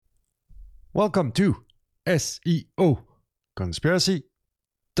Welcome to SEO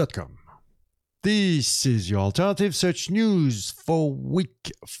Conspiracy.com. This is your alternative search news for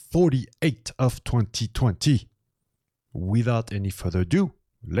week 48 of 2020. Without any further ado,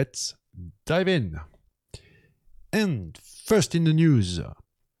 let's dive in. And first in the news,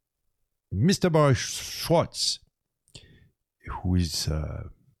 Mr. Boris Schwartz, who is,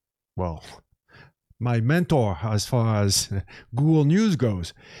 my mentor as far as Google News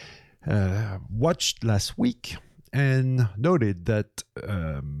goes, watched last week and noted that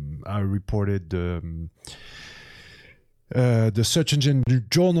I reported the Search Engine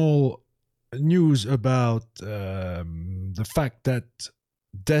Journal news about the fact that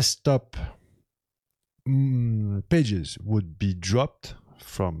desktop pages would be dropped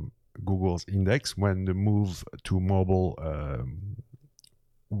from Google's index when the move to mobile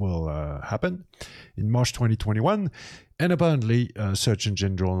will happen in March 2021. And apparently, Search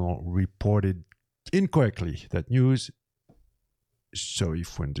Engine Journal reported incorrectly that news. So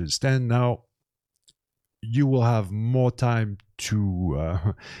if we understand now, you will have more time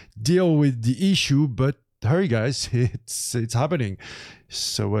to deal with the issue, but hurry guys, it's happening.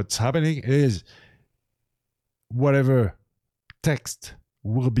 So what's happening is whatever text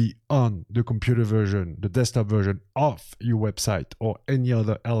will be on the computer version, the desktop version of your website, or any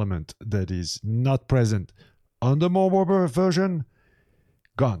other element that is not present on the mobile version,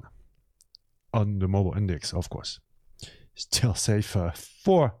 gone. On the mobile index, of course. Still safer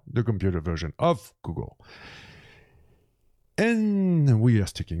for the computer version of Google. And we are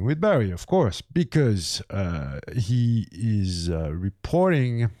sticking with Barry, of course, because he is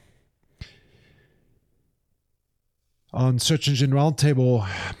reporting on Search Engine Roundtable.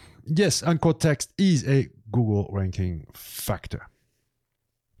 Yes, anchor text is a Google ranking factor.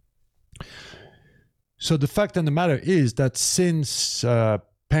 So the fact of the matter is that since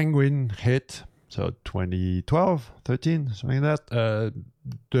Penguin hit, so 2012, 13, something like that,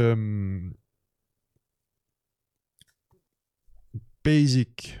 the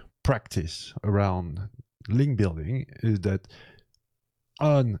basic practice around link building is that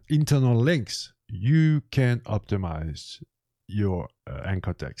on internal links, you can optimize your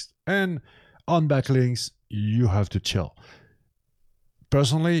anchor text. And on backlinks, you have to chill.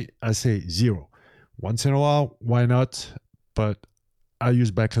 Personally, I say 0. Once in a while, why not? But I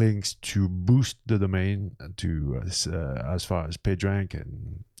use backlinks to boost the domain to as far as PageRank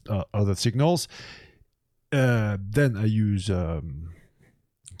and other signals. Then I use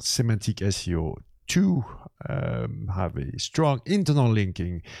Semantic SEO to have a strong internal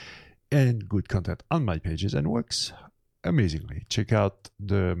linking and good content on my pages, and works amazingly. Check out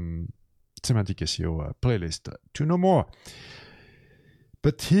the Semantic SEO playlist to know more.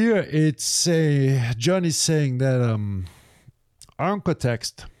 But here it's John is saying that anchor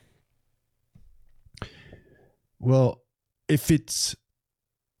text, well, if it's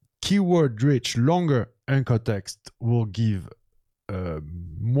keyword rich, longer anchor text will give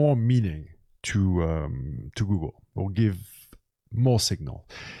more meaning to Google, will give more signal.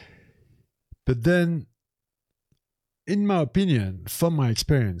 But then, in my opinion, from my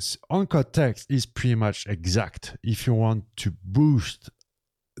experience, anchor text is pretty much exact. If you want to boost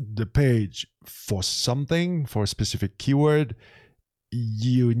the page for something, for a specific keyword,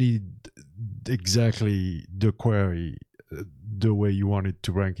 you need exactly the query the way you want it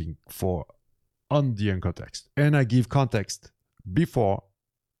to ranking for on the anchor text. And I give context before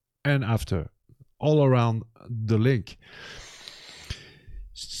and after, all around the link.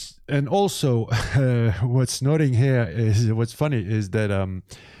 And also, what's noting here is, what's funny is that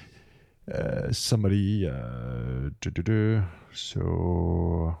somebody,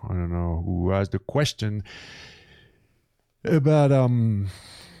 so I don't know who asked the question about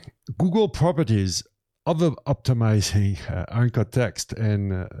Google properties of optimizing anchor text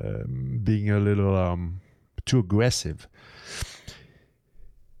and being a little too aggressive.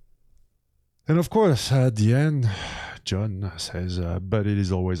 And of course, at the end, John says, but it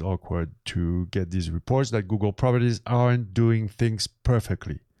is always awkward to get these reports that Google properties aren't doing things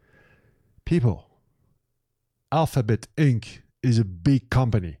perfectly. People, Alphabet Inc. is a big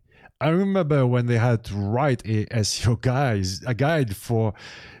company. I remember when they had to write a SEO guide for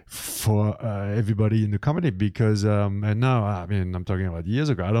everybody in the company, because and now, I mean, I'm talking about years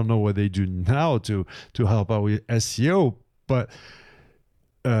ago. I don't know what they do now to help out with SEO, but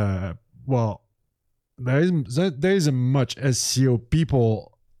well, there isn't much SEO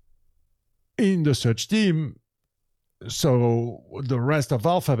people in the search team, so the rest of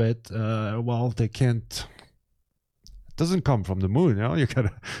Alphabet, well, they can't. It doesn't come from the moon, you know. You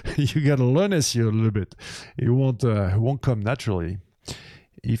gotta learn SEO a little bit. It won't come naturally.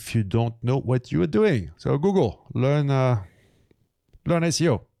 if you don't know what you are doing. So Google, learn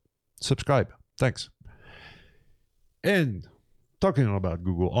SEO, subscribe. Thanks. And talking about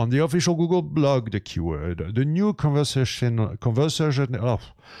Google, on the official Google blog, the keyword, the new conversational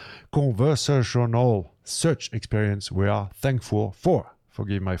search experience we are thankful for,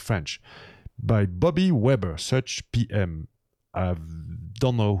 forgive my French, by Bobby Weber, Search PM. I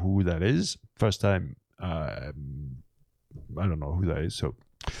don't know who that is. First time, I don't know who that is, so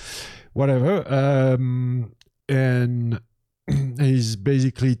whatever. And he's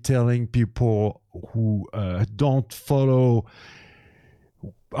basically telling people who don't follow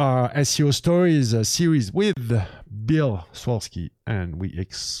our SEO Stories series with Bill Swolsky, and we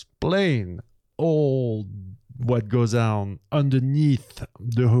explain all what goes on underneath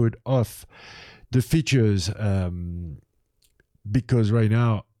the hood of the features, because right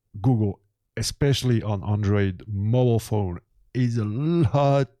now Google, especially on Android mobile phone, is a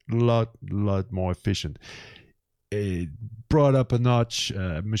lot more efficient. It brought up a notch,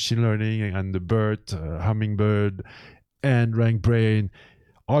 machine learning and the BERT, Hummingbird, and RankBrain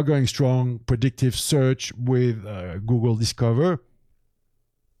are going strong. Predictive search with Google Discover.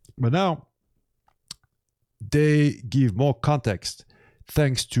 But now they give more context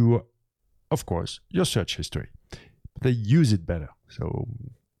thanks to, of course, your search history. They use it better. So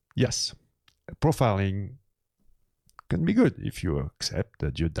yes, profiling can be good if you accept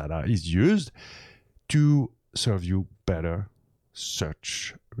that your data is used to serve you better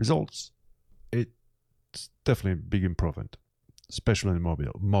search results. It's definitely a big improvement, especially in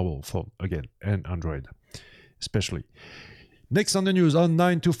mobile phone again, and Android especially. Next on the news, on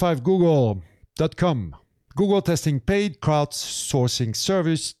 9to5google.com, Google testing paid crowdsourcing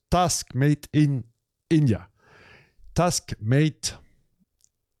service TaskMate in India. TaskMate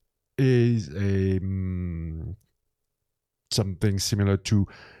is a something similar to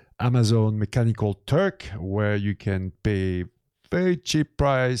Amazon Mechanical Turk, where you can pay very cheap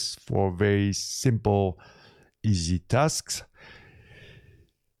price for very simple, easy tasks.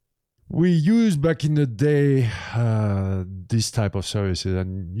 We used back in the day this type of services,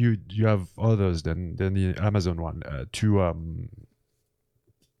 and you have others than the Amazon one, to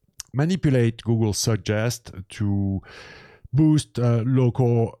manipulate Google Suggest to boost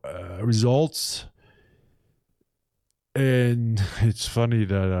local results. And it's funny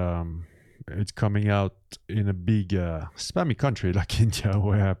that it's coming out in a big spammy country like India,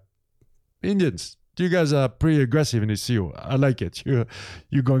 where Indians, you guys are pretty aggressive in SEO. I like it. You're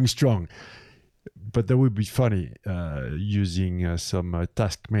going strong. But that would be funny using some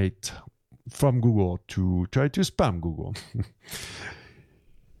TaskMate from Google to try to spam Google.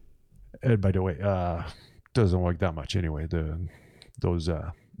 And by the way, doesn't work that much anyway. Those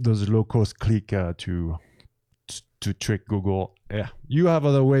low cost click to trick Google. Yeah, you have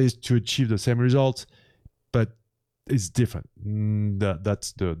other ways to achieve the same results, but it's different.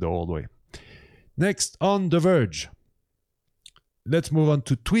 That's the old way. Next, on The Verge. Let's move on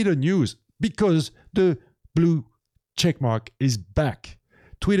to Twitter news, because the blue checkmark is back.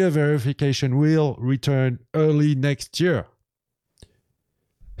 Twitter verification will return early next year.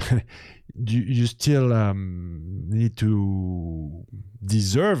 You still need to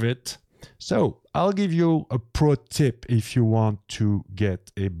deserve it. So I'll give you a pro tip if you want to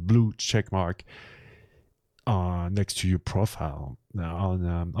get a blue checkmark next to your profile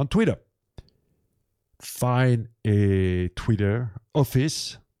on Twitter. Find a Twitter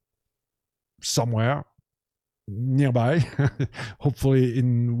office somewhere nearby, hopefully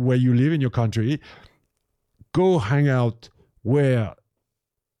in where you live in your country. Go hang out where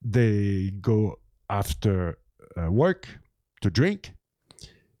they go after work to drink.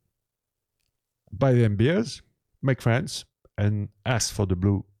 Buy them beers, make friends, and ask for the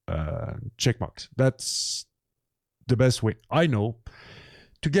blue check marks. That's the best way I know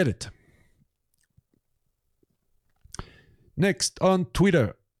to get it. Next, on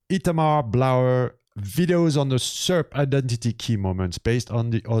Twitter, Itamar Blauer, videos on the SERP identity key moments based on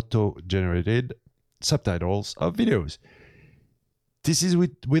the auto-generated subtitles of videos. This is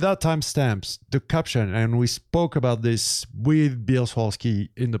without timestamps, the caption, and we spoke about this with Bill Swolsky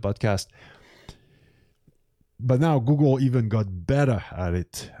in the podcast. But now Google even got better at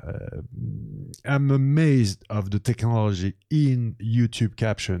it. I'm amazed of the technology in YouTube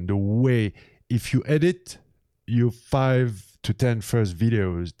caption. The way, if you edit your 5 to 10 first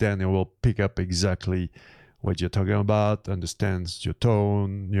videos, then it will pick up exactly what you're talking about, understands your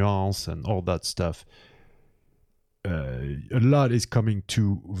tone, nuance, and all that stuff. A lot is coming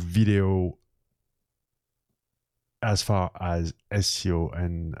to video as far as SEO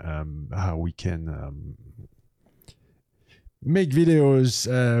and how we can make videos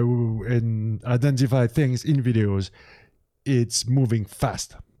and identify things in videos. It's moving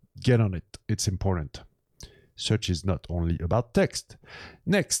fast. Get on it. It's important. Search is not only about text.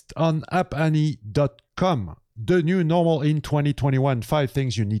 Next, on appannie.com, the new normal in 2021, 5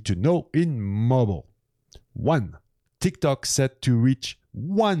 things you need to know in mobile. 1. TikTok set to reach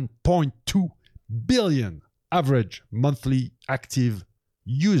 1.2 billion average monthly active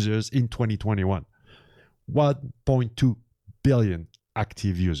users in 2021. 1.2 billion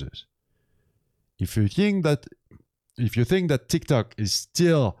active users. If you think that TikTok is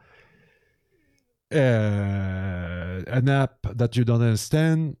still an app that you don't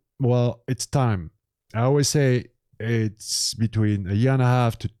understand, well, it's time. I always say it's between a year and a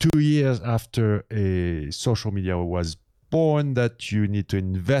half to 2 years after a social media was born that you need to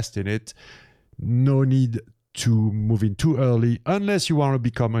invest in it. No need to move in too early unless you want to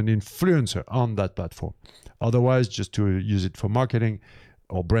become an influencer on that platform. Otherwise, just to use it for marketing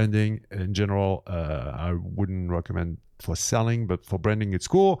or branding in general, I wouldn't recommend for selling, but for branding, it's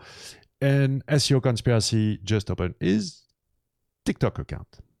cool. And SEO Conspiracy just opened his TikTok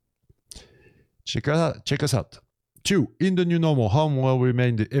account. Check us out. 2. In the new normal, home will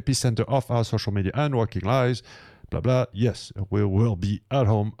remain the epicenter of our social media and working lives. Blah, blah. Yes, we will be at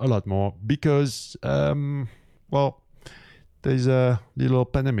home a lot more because, well, there's a little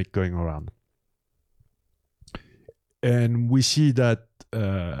pandemic going around. And we see that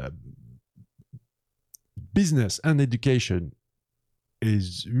business and education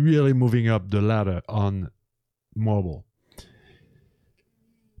is really moving up the ladder on mobile.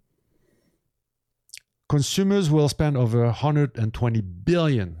 Consumers will spend over $120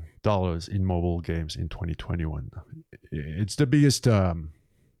 billion in mobile games in 2021. It's the biggest. I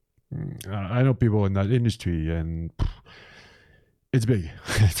know people in that industry, and it's big.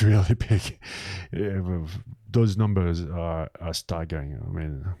 It's really big. Those numbers are staggering. I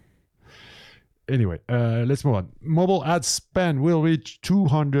mean, anyway, let's move on. Mobile ad spend will reach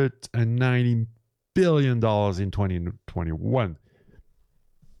 $290 billion in 2021.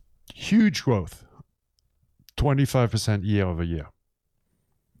 Huge growth. 25% year over year.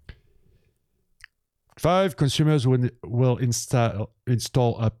 5. Consumers will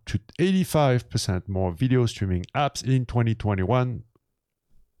install up to 85% more video streaming apps in 2021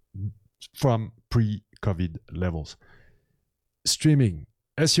 from pre-COVID levels. Streaming.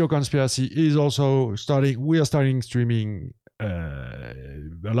 SEO Conspiracy is also starting. We are starting streaming a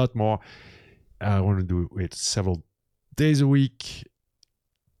lot more. I want to do it several days a week.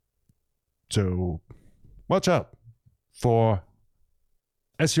 So watch out for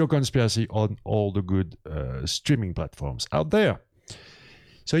SEO Conspiracy on all the good streaming platforms out there.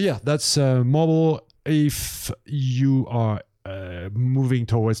 So yeah, that's mobile. If you are moving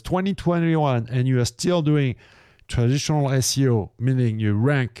towards 2021 and you are still doing traditional SEO, meaning you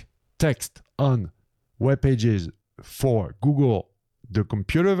rank text on web pages for Google, the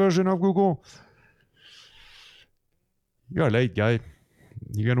computer version of Google, you're late, guy.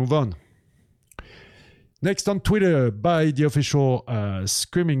 You can move on. Next, on Twitter, by the official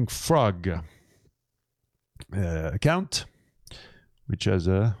Screaming Frog account, which has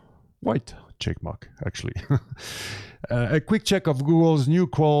a white check mark, actually. A quick check of Google's new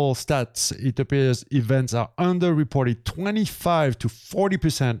crawl stats. It appears events are underreported 25 to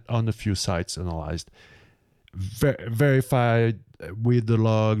 40% on a few sites analyzed. Verified with the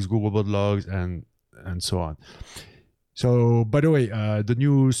logs, Googlebot logs, and so on. So, by the way, the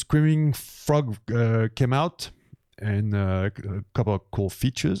new Screaming Frog came out, and a couple of cool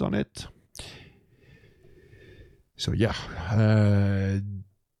features on it. So yeah,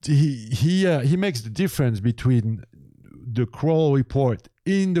 he makes the difference between the crawl report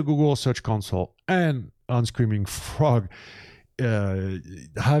in the Google Search Console and on Screaming Frog,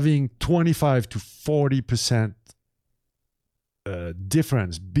 having 25 to 40%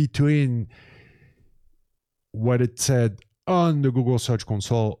 difference between what it said on the Google Search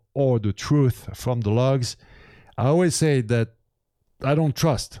Console or the truth from the logs. I always say that I don't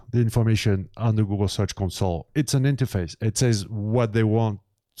trust the information on the Google Search Console. It's an interface. It says what they want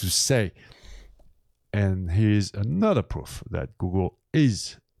to say. And here's another proof that Google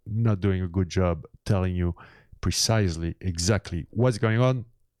is not doing a good job telling you precisely exactly what's going on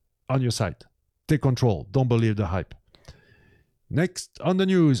your site. Take control. Don't believe the hype. Next, on the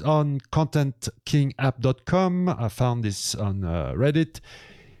news, on ContentKingApp.com, I found this on Reddit.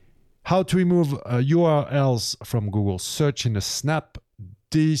 How to remove URLs from Google search in a snap.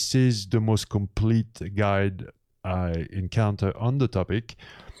 This is the most complete guide I encounter on the topic.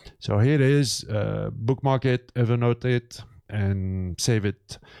 So here it is. Bookmark it, Evernote it, and save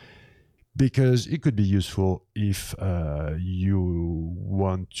it. because it could be useful if you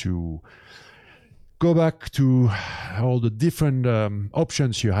want to go back to all the different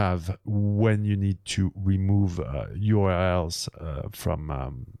options you have when you need to remove URLs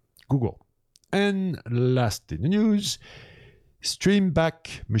from Google. And last in the news,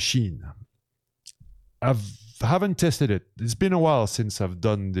 Streamback Machine. I haven't tested it. It's been a while since I've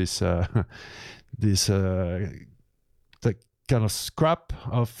done this kind of scrap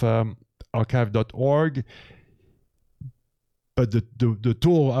of archive.org. But the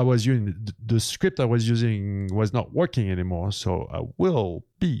tool I was using, the script I was using was not working anymore. So I will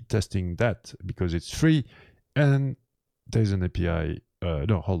be testing that because it's free and there's an API.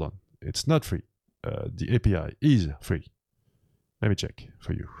 No, hold on. It's not free. The API is free. Let me check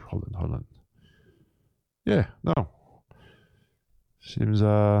for you. Hold on. Yeah, no. Seems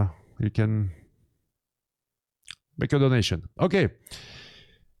you can make a donation. Okay.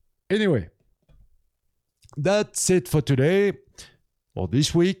 Anyway, that's it for today or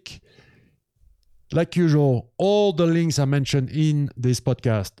this week. Like usual, all the links I mentioned in this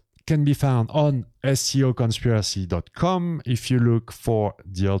podcast can be found on SEOconspiracy.com if you look for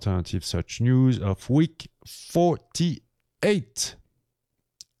the alternative search news of week 48.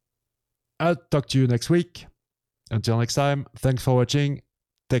 I'll talk to you next week. Until next time, thanks for watching.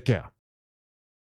 Take care.